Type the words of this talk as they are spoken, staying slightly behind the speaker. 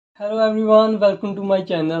Hello everyone, welcome to my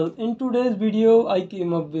channel. In today's video, I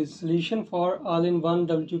came up with solution for all-in-one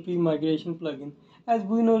WP migration plugin. As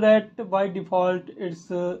we know that by default, its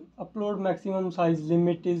upload maximum size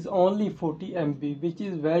limit is only 40 MB, which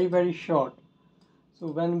is very short. So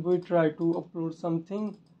when we try to upload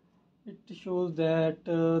something, it shows that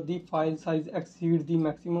the file size exceeds the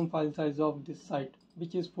maximum file size of this site,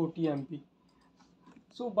 which is 40 MB.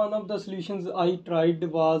 So one of the solutions I tried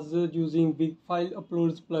was using big file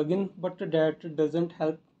uploads plugin, but that doesn't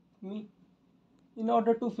help me. In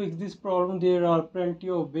order to fix this problem, there are plenty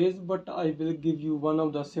of ways, but I will give you one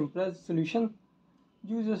of the simplest solution.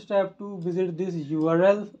 You just have to visit this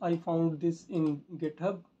URL. I found this in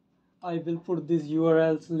GitHub. I will put this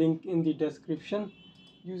URL's link in the description.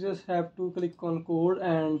 You just have to click on code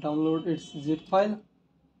and download its zip file.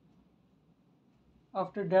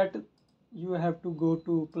 After that, you have to go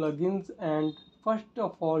to plugins, and first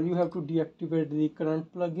of all you have to deactivate the current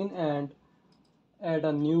plugin and add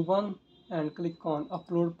a new one, and click on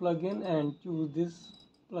upload plugin and choose this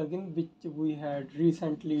plugin which we had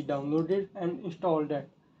recently downloaded and installed that.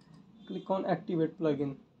 Click on activate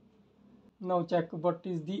plugin. Now check what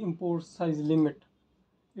is the import size limit.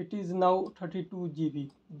 It is now 32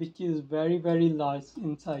 GB, which is very large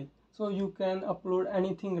in size, so you can upload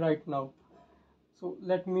anything right now. So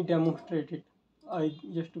let me demonstrate it. I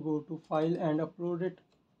just go to file and upload it.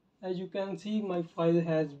 As you can see, my file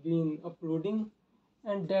has been uploading,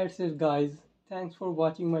 and that's it guys. Thanks for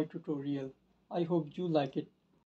watching my tutorial. I hope you like it.